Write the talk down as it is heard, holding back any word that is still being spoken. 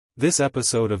This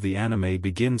episode of the anime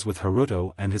begins with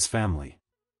Haruto and his family.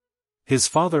 His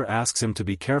father asks him to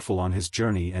be careful on his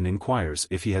journey and inquires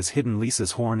if he has hidden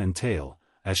Lisa's horn and tail,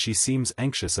 as she seems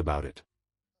anxious about it.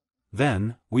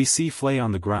 Then, we see Flay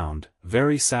on the ground,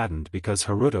 very saddened because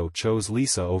Haruto chose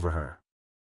Lisa over her.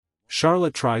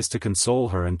 Charlotte tries to console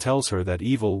her and tells her that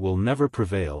evil will never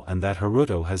prevail and that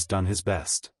Haruto has done his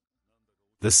best.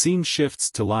 The scene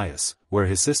shifts to Lias, where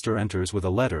his sister enters with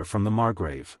a letter from the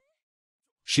Margrave.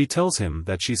 She tells him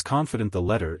that she's confident the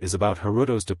letter is about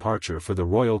Haruto's departure for the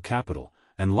royal capital,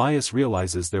 and Lias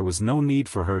realizes there was no need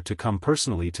for her to come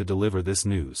personally to deliver this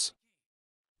news.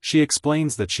 She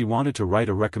explains that she wanted to write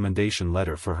a recommendation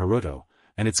letter for Haruto,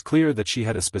 and it's clear that she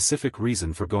had a specific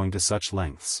reason for going to such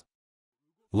lengths.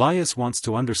 Lias wants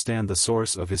to understand the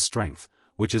source of his strength,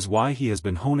 which is why he has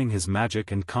been honing his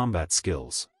magic and combat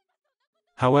skills.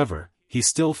 However, he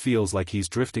still feels like he's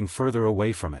drifting further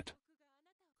away from it.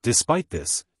 Despite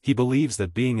this, he believes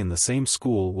that being in the same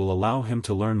school will allow him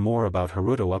to learn more about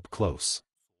Haruto up close.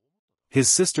 His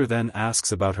sister then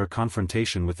asks about her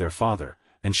confrontation with their father,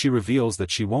 and she reveals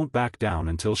that she won't back down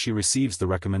until she receives the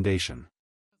recommendation.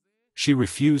 She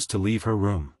refused to leave her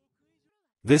room.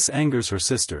 This angers her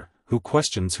sister, who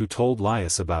questions who told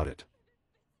Lias about it.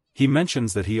 He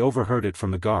mentions that he overheard it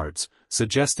from the guards,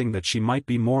 suggesting that she might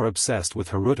be more obsessed with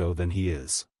Haruto than he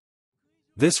is.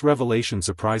 This revelation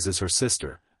surprises her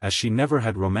sister, as she never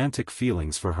had romantic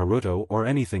feelings for Haruto or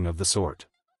anything of the sort.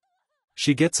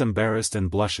 She gets embarrassed and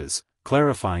blushes,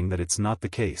 clarifying that it's not the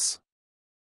case.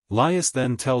 Lias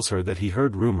then tells her that he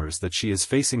heard rumors that she is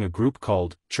facing a group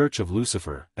called Church of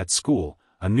Lucifer at school,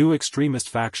 a new extremist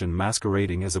faction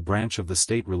masquerading as a branch of the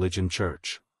state religion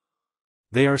Church.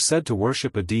 They are said to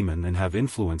worship a demon and have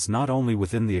influence not only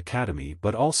within the academy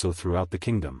but also throughout the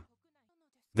kingdom.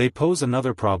 They pose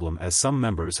another problem as some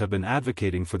members have been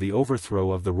advocating for the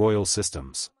overthrow of the royal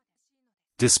systems.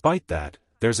 Despite that,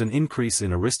 there's an increase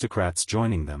in aristocrats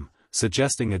joining them,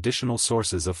 suggesting additional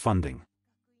sources of funding.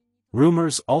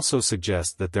 Rumors also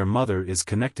suggest that their mother is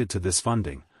connected to this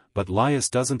funding, but Lias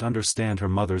doesn't understand her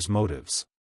mother's motives.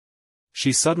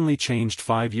 She suddenly changed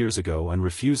 5 years ago and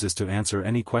refuses to answer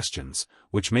any questions,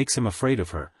 which makes him afraid of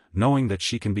her, knowing that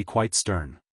she can be quite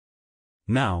stern.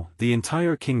 Now, the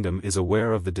entire kingdom is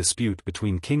aware of the dispute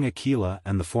between King Aquila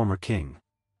and the former king.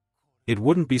 It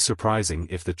wouldn't be surprising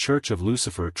if the Church of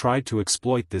Lucifer tried to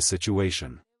exploit this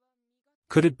situation.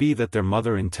 Could it be that their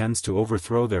mother intends to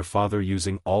overthrow their father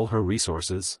using all her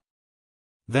resources?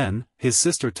 Then, his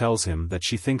sister tells him that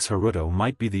she thinks Haruto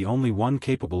might be the only one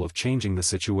capable of changing the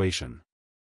situation.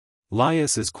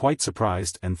 Lias is quite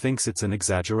surprised and thinks it's an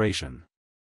exaggeration.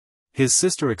 His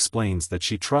sister explains that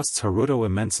she trusts Haruto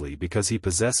immensely because he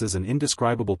possesses an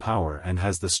indescribable power and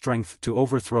has the strength to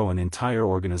overthrow an entire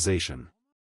organization.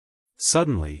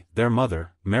 Suddenly, their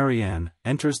mother, Marianne,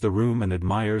 enters the room and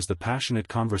admires the passionate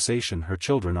conversation her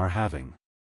children are having.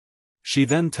 She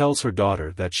then tells her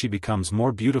daughter that she becomes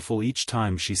more beautiful each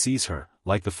time she sees her,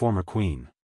 like the former queen.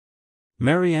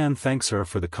 Marianne thanks her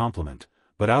for the compliment,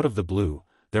 but out of the blue,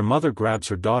 their mother grabs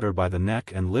her daughter by the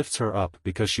neck and lifts her up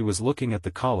because she was looking at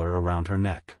the collar around her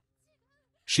neck.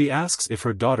 She asks if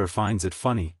her daughter finds it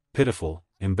funny, pitiful,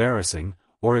 embarrassing,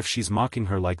 or if she's mocking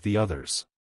her like the others.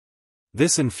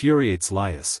 This infuriates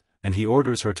Lias, and he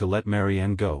orders her to let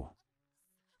Marianne go.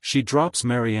 She drops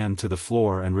Marianne to the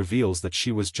floor and reveals that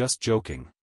she was just joking.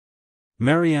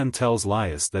 Marianne tells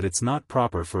Lias that it's not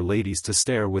proper for ladies to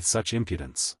stare with such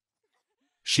impudence.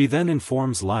 She then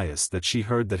informs Lias that she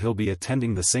heard that he'll be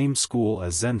attending the same school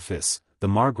as Zenfis, the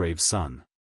Margrave's son.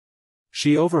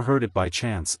 She overheard it by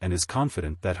chance and is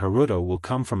confident that Haruto will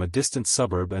come from a distant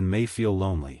suburb and may feel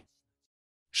lonely.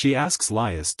 She asks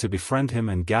Lias to befriend him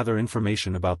and gather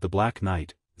information about the Black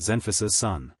Knight, Zenfis's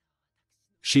son.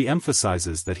 She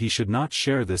emphasizes that he should not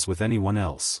share this with anyone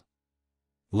else.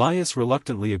 Lias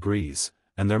reluctantly agrees,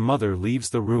 and their mother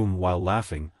leaves the room while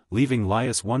laughing, leaving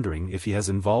Lias wondering if he has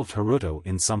involved Haruto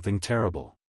in something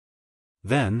terrible.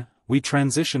 Then, we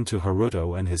transition to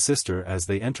Haruto and his sister as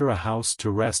they enter a house to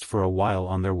rest for a while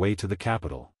on their way to the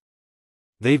capital.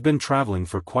 They've been traveling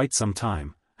for quite some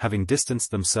time, having distanced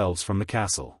themselves from the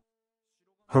castle.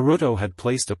 Haruto had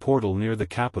placed a portal near the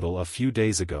capital a few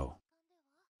days ago.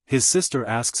 His sister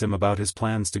asks him about his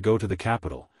plans to go to the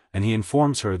capital, and he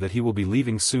informs her that he will be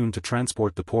leaving soon to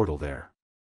transport the portal there.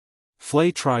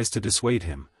 Flay tries to dissuade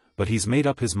him, but he's made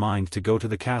up his mind to go to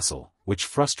the castle, which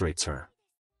frustrates her.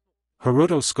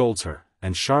 Haruto scolds her,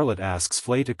 and Charlotte asks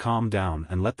Flay to calm down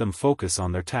and let them focus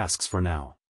on their tasks for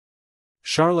now.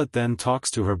 Charlotte then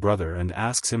talks to her brother and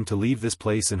asks him to leave this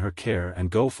place in her care and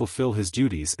go fulfill his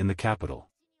duties in the capital.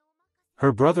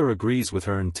 Her brother agrees with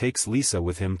her and takes Lisa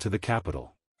with him to the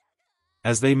capital.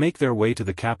 As they make their way to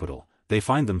the capital, they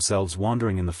find themselves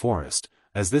wandering in the forest,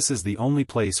 as this is the only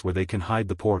place where they can hide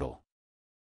the portal.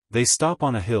 They stop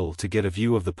on a hill to get a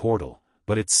view of the portal,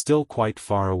 but it's still quite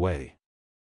far away.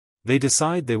 They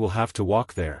decide they will have to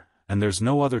walk there, and there's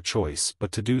no other choice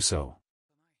but to do so.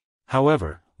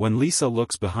 However, when Lisa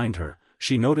looks behind her,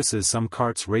 she notices some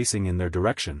carts racing in their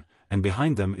direction, and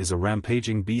behind them is a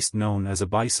rampaging beast known as a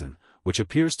bison, which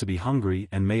appears to be hungry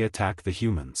and may attack the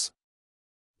humans.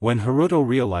 When Haruto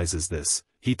realizes this,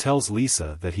 he tells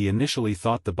Lisa that he initially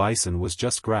thought the bison was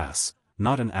just grass,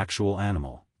 not an actual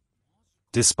animal.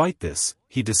 Despite this,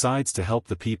 he decides to help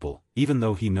the people, even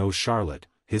though he knows Charlotte,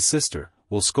 his sister,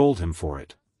 will scold him for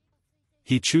it.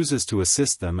 He chooses to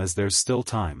assist them as there's still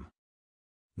time.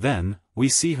 Then, we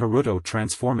see Haruto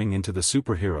transforming into the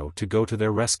superhero to go to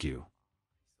their rescue.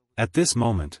 At this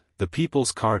moment, the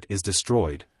people's cart is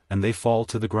destroyed, and they fall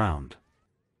to the ground.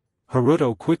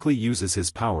 Haruto quickly uses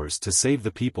his powers to save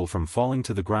the people from falling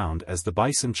to the ground as the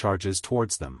bison charges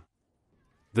towards them.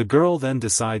 The girl then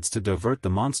decides to divert the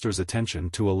monster's attention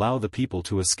to allow the people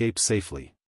to escape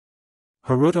safely.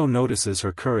 Haruto notices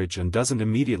her courage and doesn't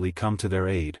immediately come to their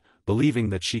aid, believing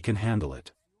that she can handle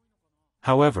it.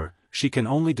 However, she can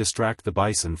only distract the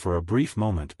bison for a brief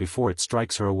moment before it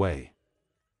strikes her away.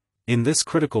 In this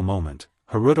critical moment,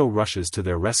 Haruto rushes to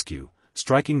their rescue,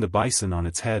 striking the bison on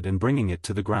its head and bringing it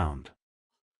to the ground.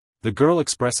 The girl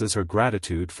expresses her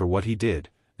gratitude for what he did,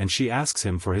 and she asks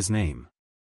him for his name.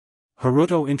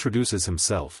 Haruto introduces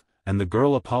himself, and the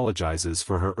girl apologizes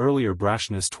for her earlier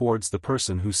brashness towards the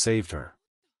person who saved her.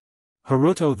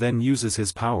 Haruto then uses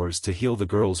his powers to heal the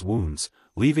girl's wounds,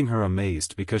 leaving her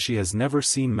amazed because she has never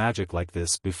seen magic like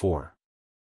this before.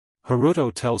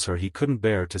 Haruto tells her he couldn't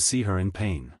bear to see her in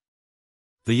pain.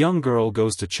 The young girl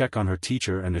goes to check on her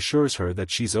teacher and assures her that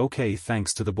she's okay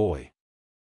thanks to the boy.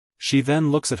 She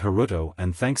then looks at Haruto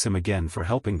and thanks him again for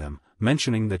helping them,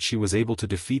 mentioning that she was able to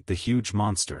defeat the huge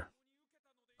monster.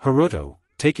 Haruto,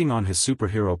 taking on his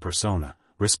superhero persona,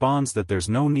 responds that there's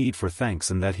no need for thanks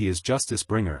and that he is justice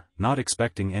bringer, not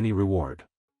expecting any reward.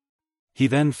 He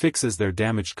then fixes their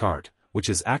damaged cart, which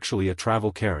is actually a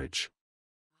travel carriage.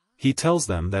 He tells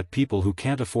them that people who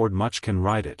can't afford much can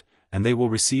ride it, and they will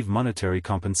receive monetary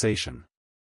compensation.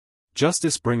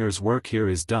 Justice bringer's work here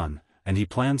is done, and he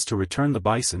plans to return the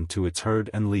bison to its herd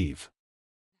and leave.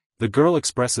 The girl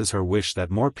expresses her wish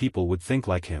that more people would think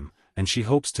like him, and she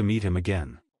hopes to meet him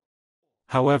again.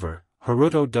 However,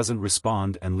 Haruto doesn't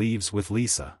respond and leaves with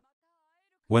Lisa.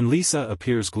 When Lisa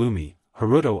appears gloomy,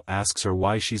 Haruto asks her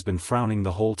why she's been frowning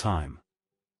the whole time.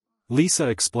 Lisa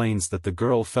explains that the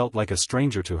girl felt like a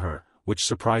stranger to her, which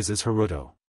surprises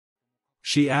Haruto.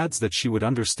 She adds that she would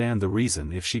understand the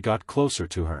reason if she got closer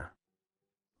to her.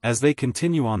 As they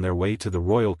continue on their way to the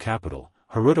royal capital,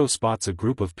 Haruto spots a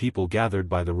group of people gathered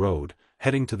by the road,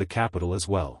 heading to the capital as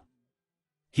well.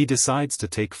 He decides to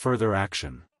take further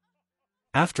action.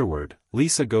 Afterward,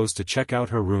 Lisa goes to check out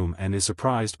her room and is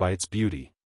surprised by its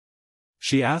beauty.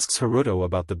 She asks Haruto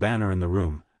about the banner in the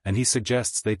room, and he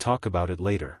suggests they talk about it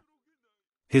later.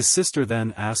 His sister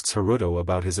then asks Haruto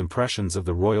about his impressions of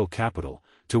the royal capital,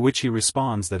 to which he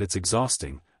responds that it's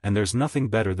exhausting, and there's nothing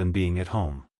better than being at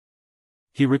home.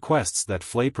 He requests that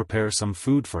Flay prepare some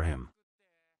food for him.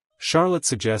 Charlotte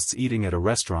suggests eating at a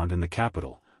restaurant in the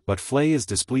capital, but Flay is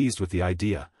displeased with the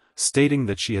idea, stating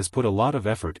that she has put a lot of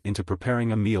effort into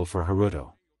preparing a meal for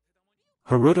Haruto.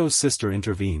 Haruto's sister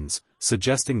intervenes,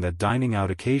 suggesting that dining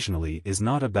out occasionally is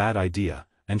not a bad idea,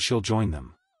 and she'll join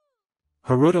them.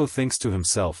 Haruto thinks to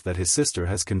himself that his sister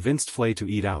has convinced Flay to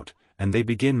eat out, and they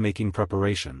begin making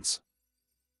preparations.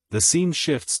 The scene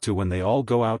shifts to when they all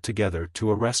go out together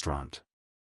to a restaurant.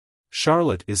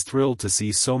 Charlotte is thrilled to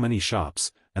see so many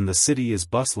shops, and the city is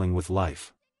bustling with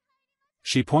life.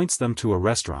 She points them to a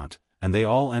restaurant, and they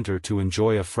all enter to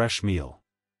enjoy a fresh meal.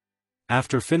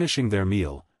 After finishing their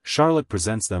meal, Charlotte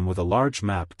presents them with a large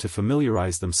map to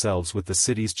familiarize themselves with the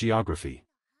city's geography.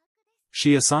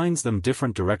 She assigns them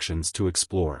different directions to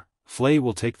explore. Flay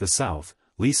will take the south,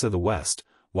 Lisa the west,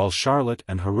 while Charlotte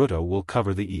and Haruto will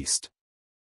cover the east.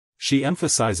 She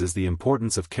emphasizes the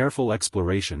importance of careful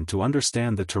exploration to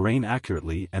understand the terrain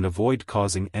accurately and avoid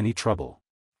causing any trouble.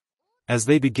 As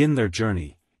they begin their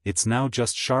journey, it's now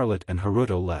just Charlotte and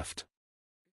Haruto left.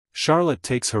 Charlotte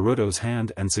takes Haruto's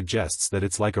hand and suggests that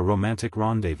it's like a romantic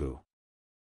rendezvous.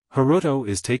 Haruto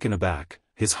is taken aback,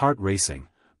 his heart racing,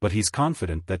 but he's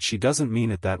confident that she doesn't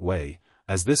mean it that way,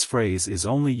 as this phrase is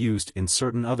only used in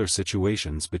certain other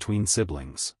situations between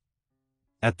siblings.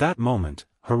 At that moment,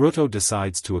 Haruto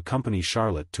decides to accompany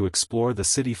Charlotte to explore the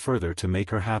city further to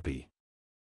make her happy.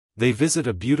 They visit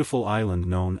a beautiful island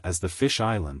known as the Fish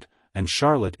Island, and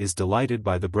Charlotte is delighted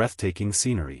by the breathtaking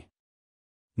scenery.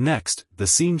 Next, the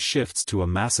scene shifts to a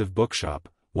massive bookshop,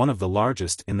 one of the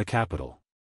largest in the capital.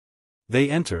 They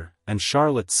enter, and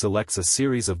Charlotte selects a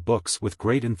series of books with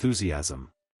great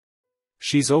enthusiasm.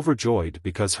 She's overjoyed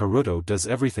because Haruto does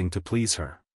everything to please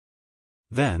her.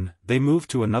 Then, they move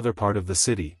to another part of the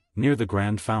city, near the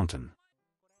Grand Fountain.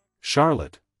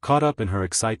 Charlotte, caught up in her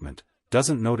excitement,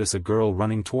 doesn't notice a girl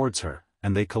running towards her,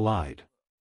 and they collide.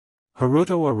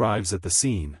 Haruto arrives at the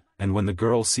scene, and when the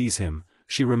girl sees him,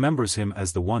 she remembers him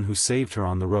as the one who saved her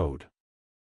on the road.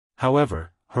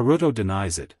 However, Haruto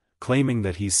denies it, claiming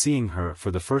that he's seeing her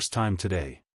for the first time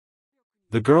today.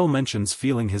 The girl mentions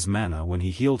feeling his mana when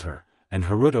he healed her, and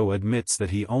Haruto admits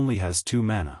that he only has 2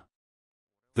 mana.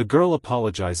 The girl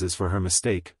apologizes for her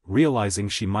mistake, realizing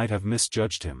she might have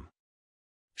misjudged him.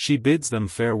 She bids them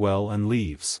farewell and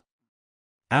leaves.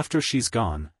 After she's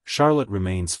gone, Charlotte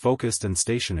remains focused and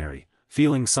stationary,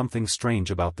 feeling something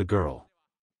strange about the girl.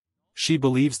 She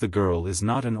believes the girl is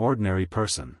not an ordinary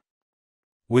person.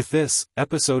 With this,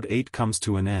 episode 8 comes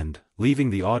to an end, leaving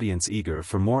the audience eager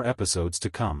for more episodes to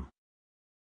come.